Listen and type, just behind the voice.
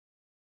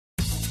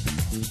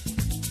Good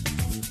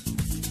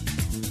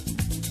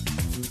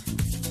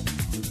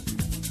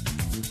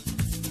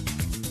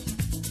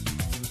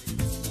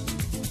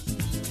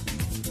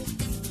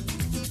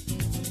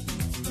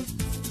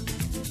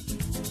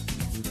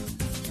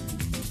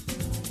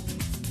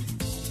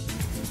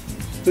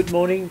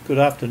morning, good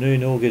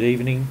afternoon or good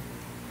evening,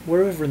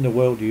 wherever in the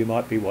world you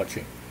might be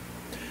watching.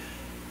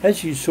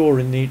 As you saw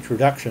in the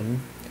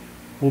introduction,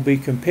 we'll be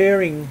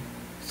comparing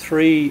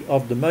three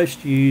of the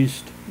most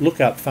used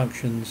lookup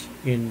functions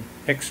in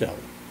Excel,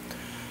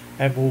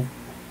 and we'll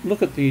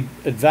look at the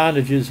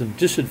advantages and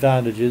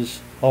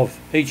disadvantages of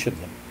each of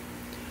them.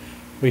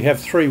 We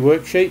have three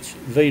worksheets: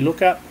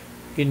 VLOOKUP,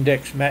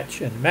 Index Match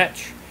and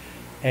Match,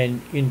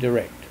 and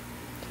Indirect.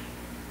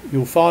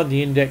 You'll find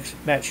the Index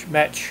Match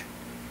Match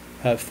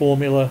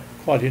formula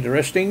quite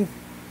interesting.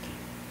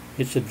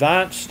 It's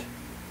advanced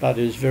but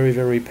is very,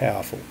 very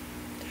powerful.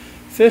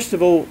 First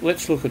of all,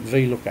 let's look at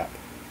VLOOKUP.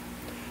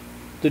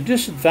 The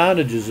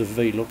disadvantages of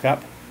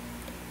VLOOKUP,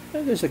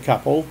 and there's a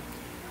couple.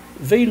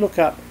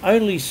 VLOOKUP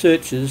only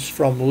searches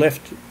from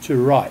left to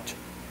right.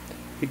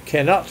 It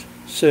cannot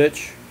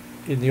search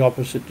in the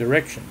opposite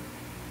direction.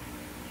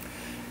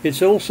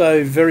 It's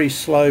also very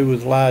slow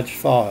with large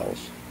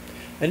files.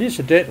 And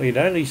incidentally, it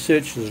only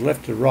searches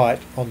left to right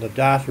on the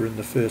data in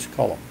the first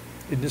column.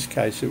 In this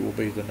case, it will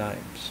be the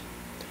names.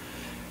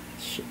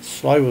 It's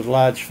slow with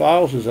large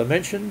files, as I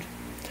mentioned,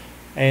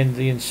 and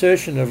the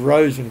insertion of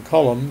rows and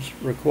columns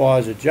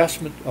requires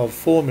adjustment of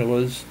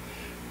formulas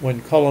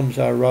when columns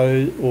are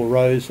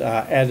rows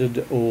are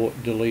added or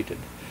deleted.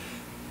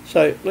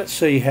 So let's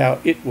see how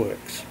it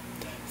works.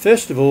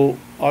 First of all,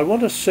 I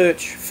want to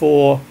search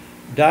for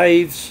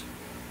Dave's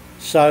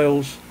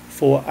sales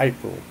for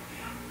April.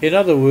 In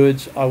other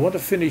words, I want to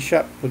finish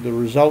up with the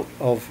result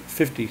of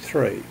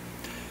 53.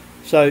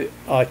 So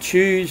I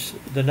choose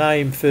the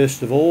name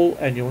first of all,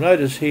 and you'll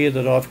notice here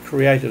that I've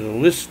created a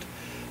list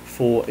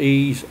for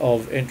ease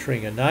of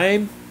entering a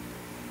name,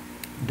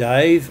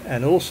 Dave,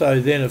 and also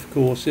then of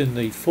course in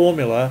the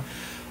formula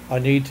I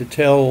need to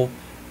tell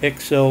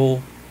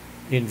Excel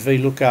in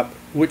VLOOKUP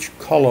which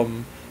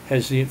column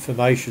has the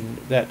information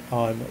that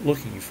I'm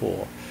looking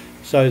for,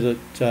 so that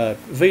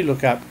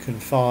VLOOKUP can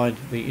find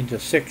the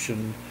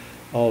intersection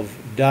of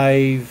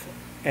Dave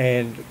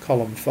and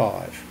column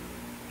 5,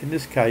 in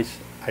this case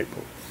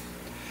April.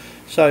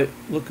 So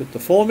look at the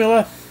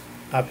formula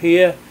up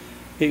here,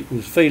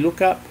 equals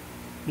VLOOKUP,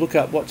 look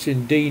up what's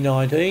in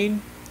D19,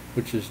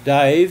 which is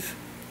Dave,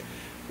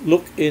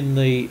 look in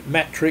the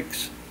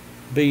matrix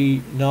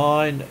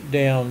B9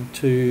 down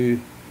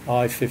to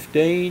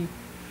I15,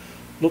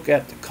 look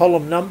at the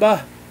column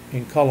number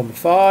in column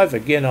 5.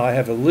 Again, I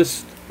have a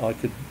list, I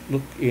could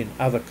look in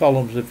other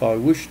columns if I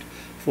wished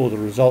for the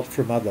result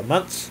from other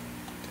months,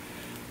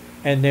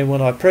 and then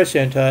when I press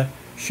enter,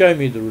 show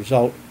me the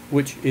result,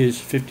 which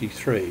is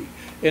 53.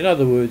 In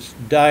other words,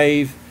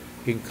 Dave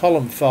in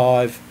column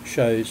 5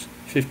 shows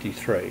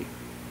 53.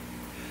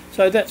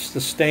 So that's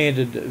the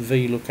standard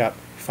VLOOKUP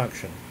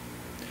function.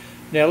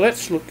 Now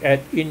let's look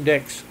at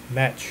Index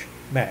Match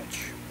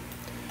Match.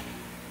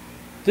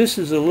 This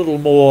is a little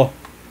more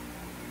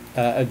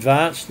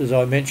advanced, as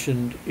I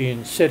mentioned,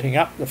 in setting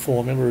up the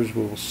formula, as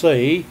we'll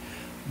see,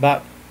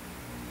 but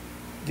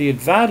the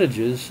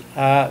advantages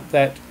are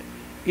that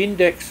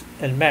Index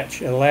and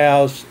Match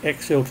allows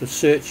Excel to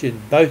search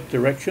in both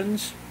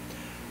directions,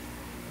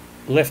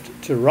 left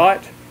to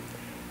right,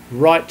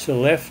 right to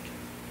left,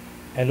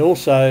 and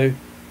also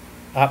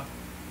up,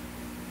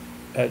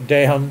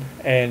 down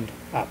and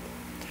up.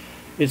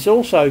 It's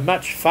also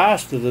much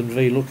faster than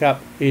VLOOKUP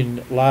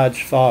in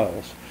large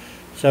files,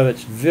 so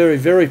it's very,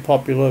 very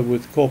popular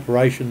with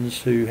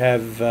corporations who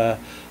have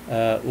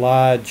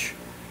large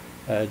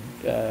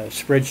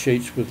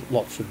spreadsheets with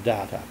lots of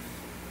data.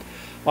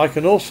 I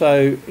can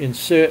also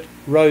insert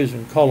rows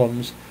and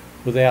columns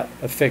without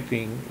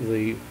affecting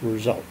the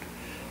result.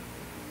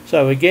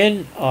 So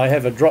again, I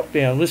have a drop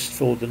down list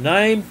for the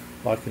name.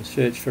 I can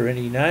search for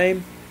any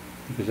name,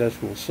 because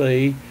as we'll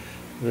see,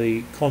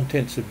 the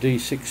contents of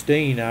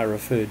D16 are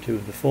referred to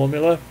in the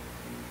formula,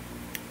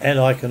 and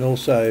I can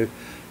also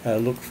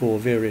look for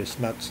various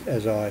months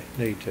as I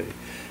need to.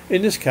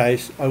 In this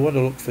case, I want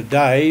to look for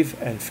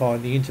Dave and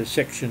find the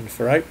intersection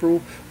for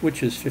April,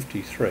 which is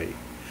 53.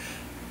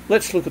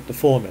 Let's look at the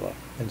formula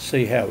and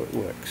see how it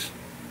works.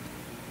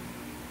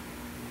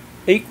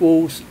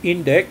 Equals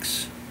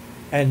index,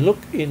 and look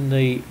in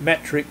the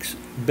matrix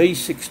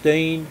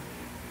B16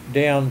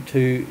 down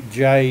to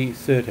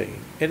J13.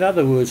 In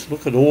other words,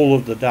 look at all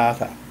of the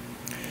data.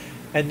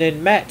 And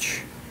then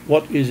match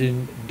what is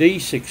in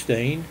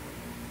D16,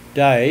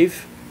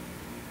 Dave,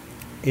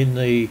 in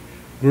the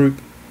group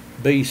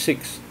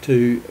B6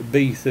 to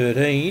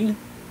B13,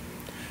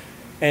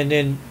 and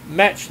then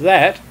match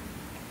that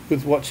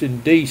with what's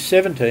in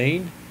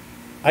D17,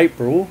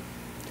 April,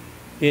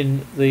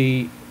 in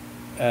the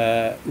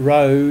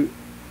row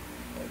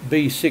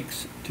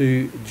B6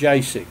 to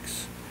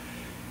J6.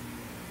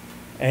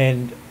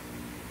 And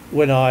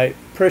when I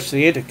press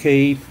the enter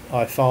key,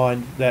 I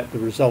find that the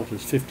result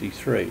is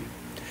 53.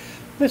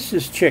 Let's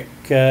just check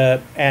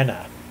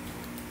Anna.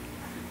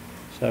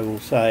 So we'll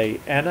say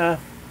Anna,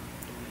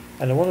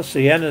 and I want to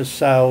see Anna's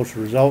sales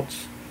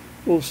results.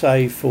 We'll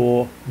say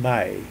for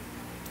May,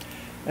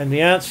 and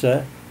the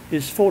answer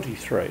is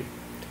 43,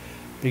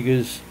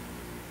 because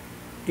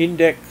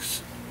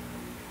index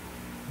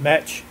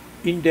match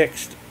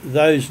indexed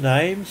those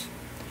names.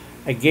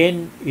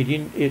 Again,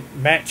 it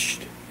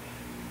matched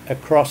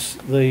across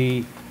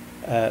the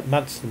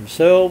months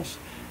themselves,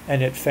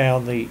 and it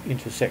found the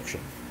intersection.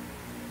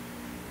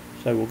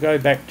 So we'll go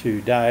back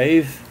to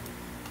Dave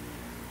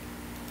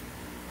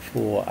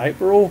for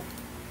April,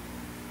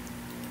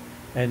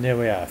 and there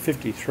we are,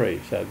 53,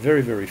 so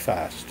very, very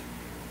fast.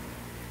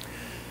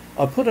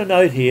 I put a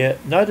note here.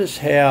 Notice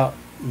how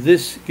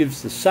this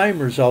gives the same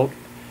result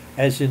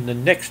as in the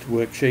next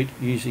worksheet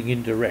using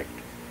indirect.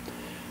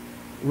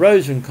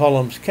 Rows and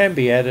columns can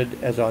be added,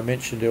 as I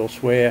mentioned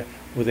elsewhere,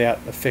 without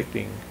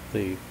affecting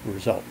the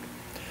result.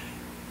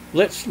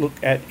 Let's look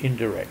at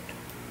indirect.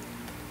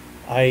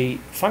 A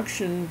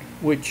function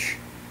which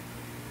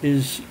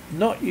is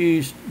not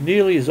used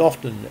nearly as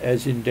often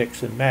as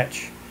index and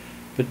match,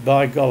 but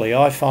by golly,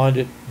 I find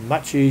it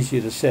much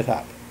easier to set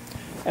up.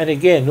 And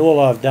again, all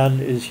I've done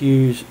is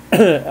use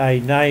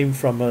a name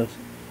from a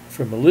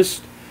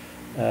list,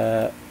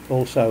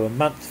 also a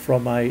month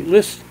from a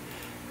list,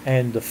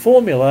 and the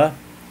formula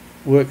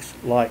works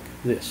like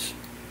this.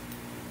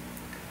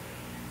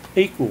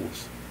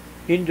 Equals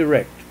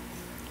indirect.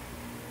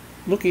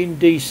 Look in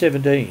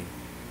D17.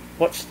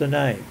 What's the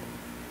name?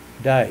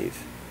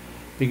 Dave.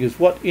 Because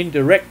what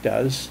indirect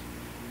does,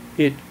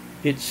 it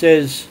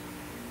says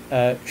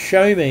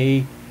show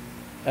me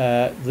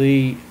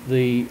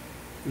the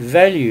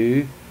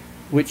value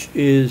which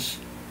is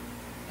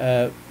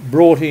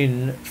brought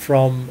in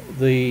from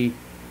the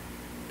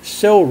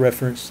cell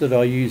reference that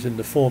I use in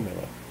the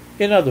formula.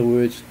 In other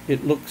words,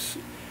 it looks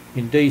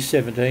in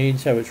D17,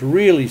 so it's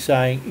really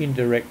saying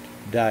indirect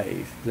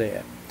Dave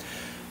there.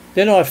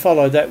 Then I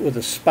follow that with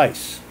a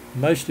space,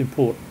 most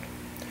important.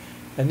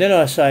 And then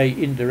I say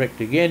indirect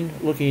again,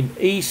 look in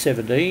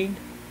E17,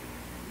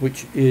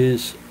 which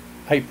is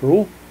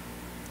April,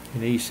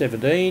 in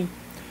E17,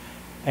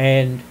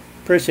 and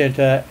press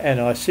enter,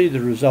 and I see the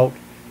result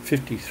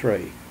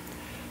 53.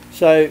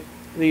 So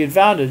the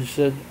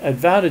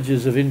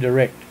advantages of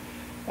indirect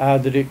are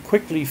that it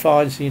quickly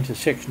finds the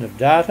intersection of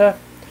data,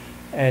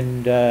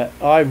 and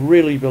I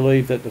really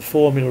believe that the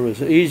formula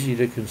is easier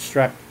to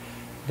construct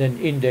than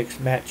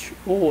index match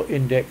or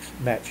index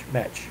match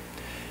match.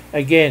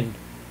 Again,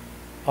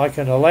 I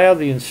can allow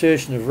the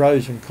insertion of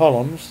rows and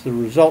columns. The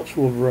results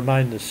will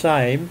remain the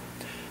same,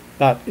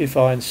 but if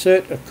I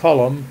insert a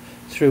column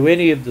through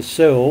any of the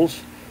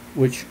cells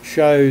which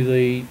show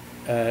the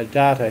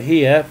data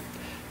here,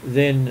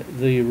 then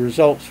the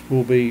results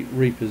will be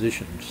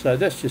repositioned. So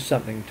that's just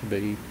something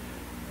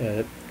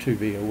to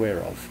be aware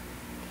of.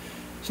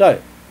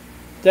 So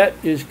that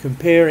is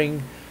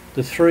comparing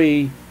the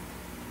three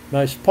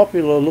most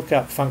popular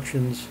lookup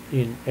functions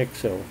in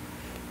Excel.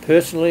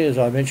 Personally, as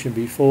I mentioned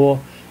before,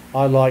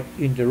 I like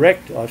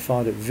indirect. I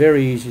find it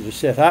very easy to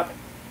set up.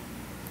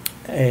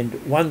 And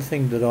one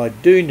thing that I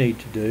do need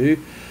to do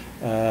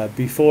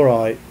before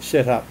I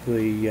set up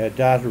the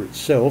data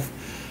itself,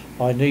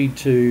 I need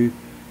to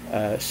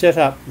set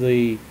up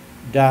the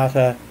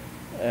data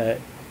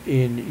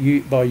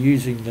by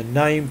using the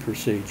name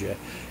procedure.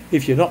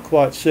 If you're not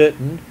quite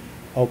certain,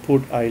 I'll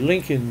put a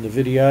link in the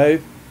video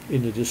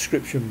in the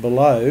description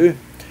below,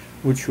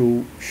 which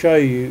will show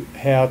you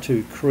how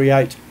to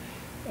create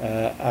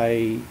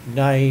a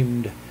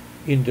named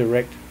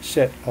indirect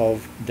set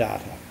of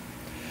data.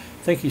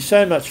 Thank you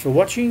so much for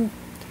watching.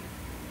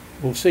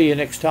 We'll see you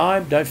next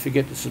time. Don't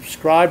forget to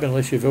subscribe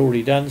unless you've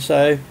already done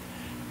so,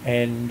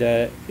 and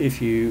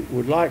if you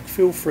would like,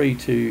 feel free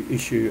to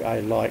issue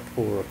a like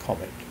or a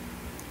comment.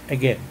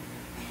 Again,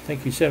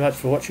 thank you so much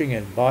for watching,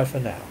 and bye for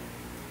now.